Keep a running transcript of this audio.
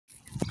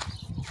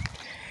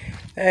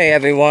Hey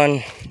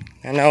everyone,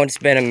 I know it's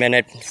been a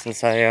minute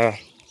since I've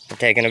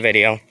taken a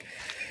video,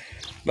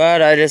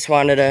 but I just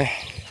wanted to,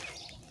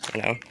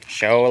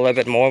 show a little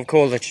bit more of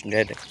Coolidge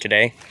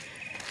today.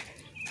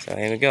 So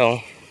here we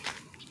go.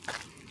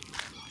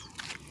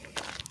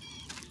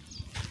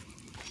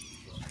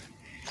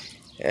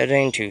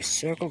 Heading to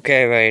Circle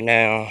K right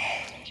now.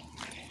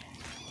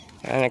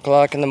 9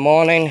 o'clock in the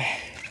morning.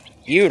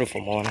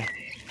 Beautiful morning.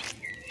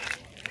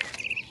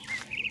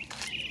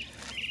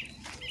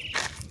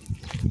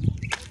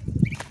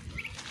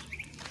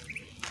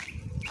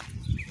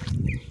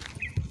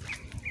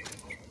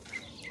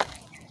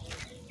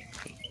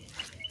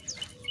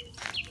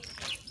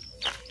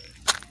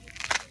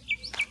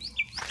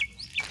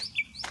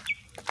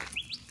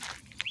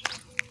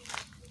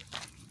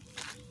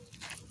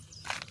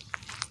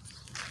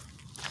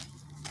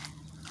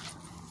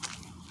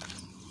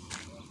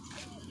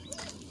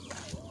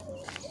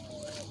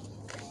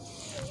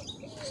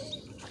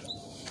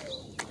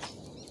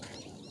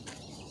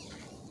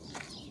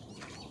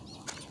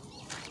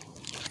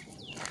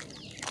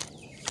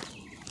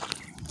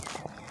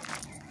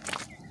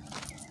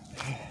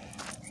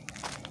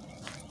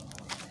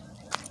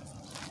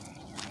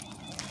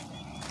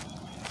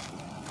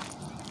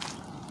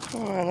 Oh,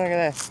 look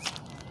at that.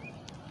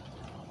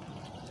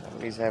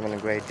 Somebody's having a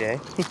great day.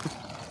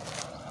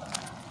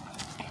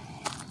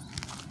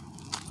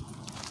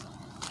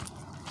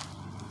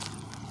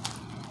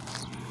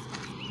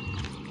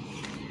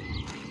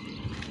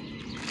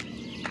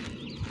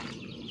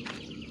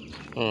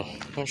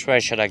 Which way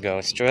should I go?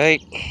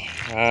 Straight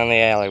on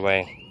the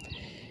alleyway.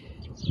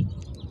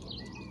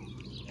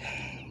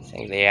 I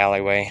think the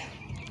alleyway.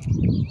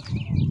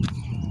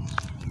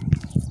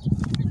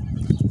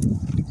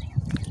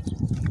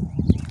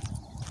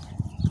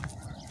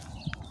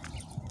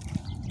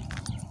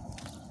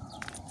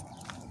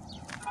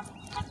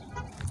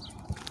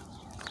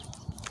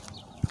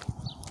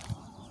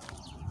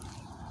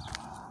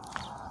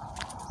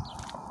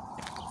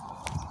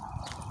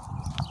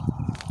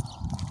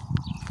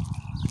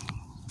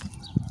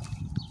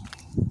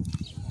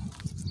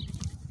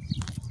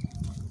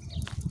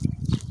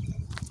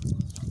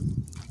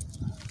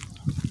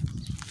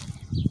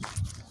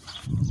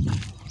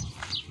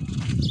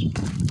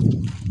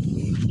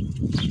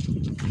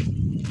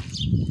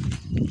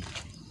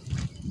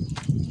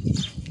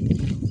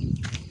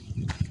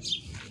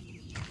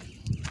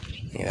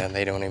 Yeah,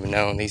 they don't even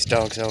know. These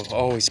dogs are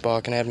always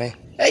barking at me.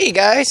 Hey, you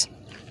guys!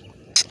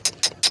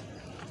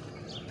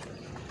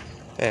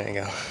 There you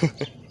go.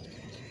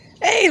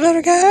 Hey,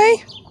 little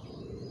guy!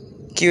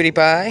 Cutie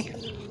pie.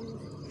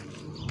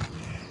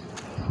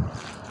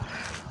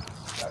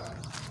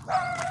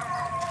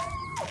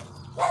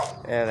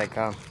 There they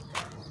come.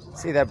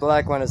 See, that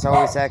black one is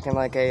always acting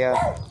like a,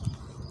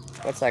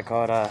 what's that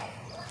called?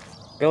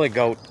 Billy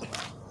goat.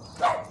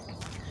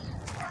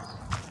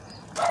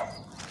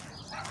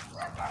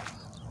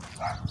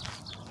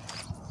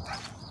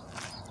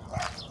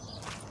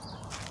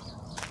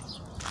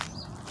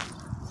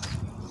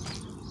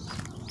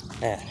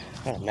 Man,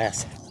 what a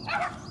mess.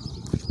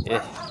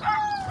 Yeah.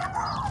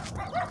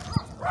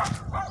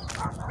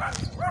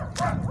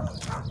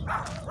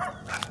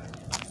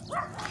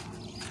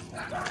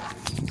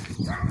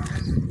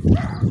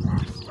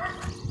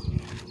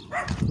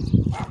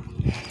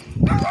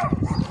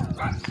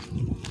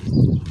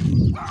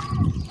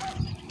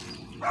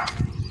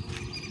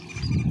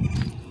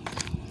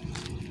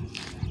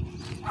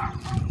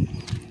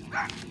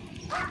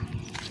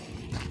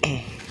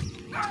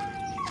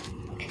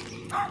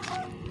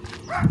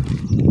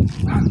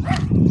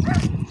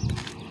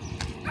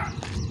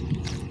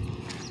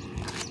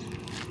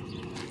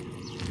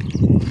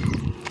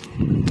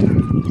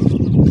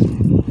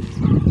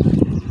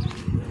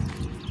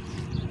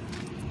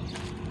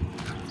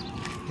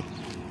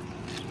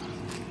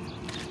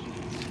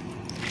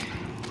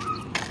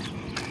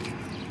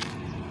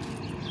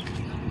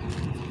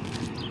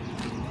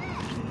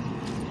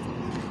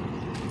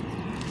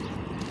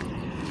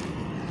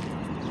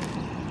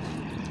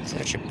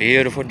 Such a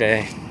beautiful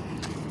day.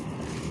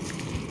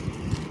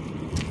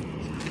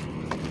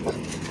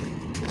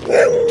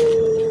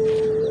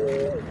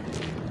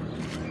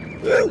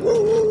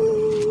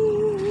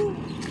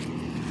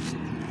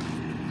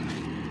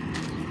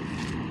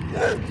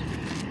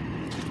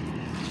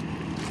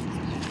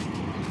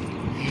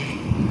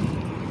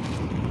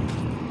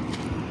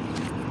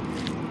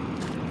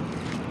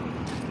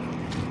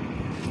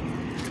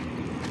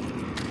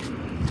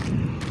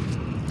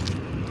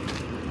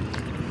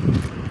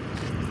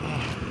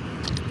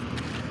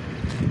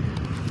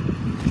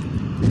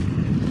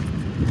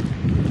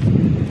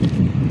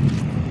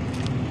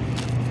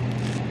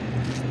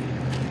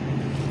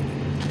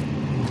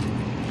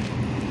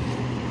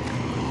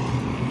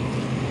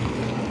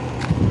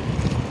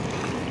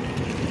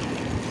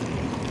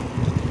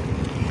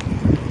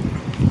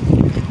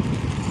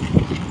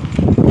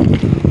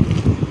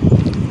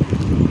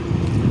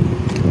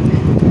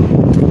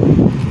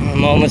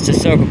 I'm almost to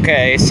Circle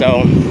K,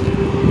 so in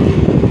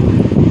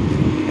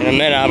a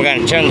minute I'm going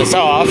to turn this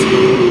off.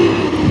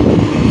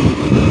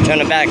 turn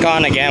it back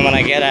on again when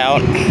I get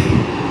out.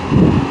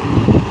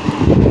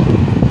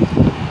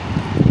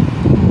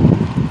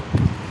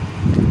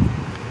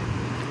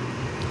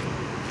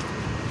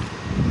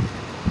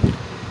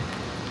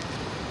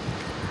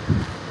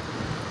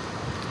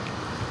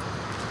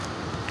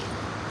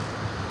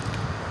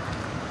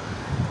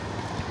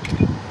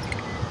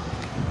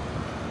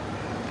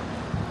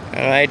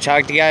 Alright,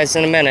 talk to you guys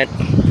in a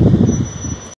minute.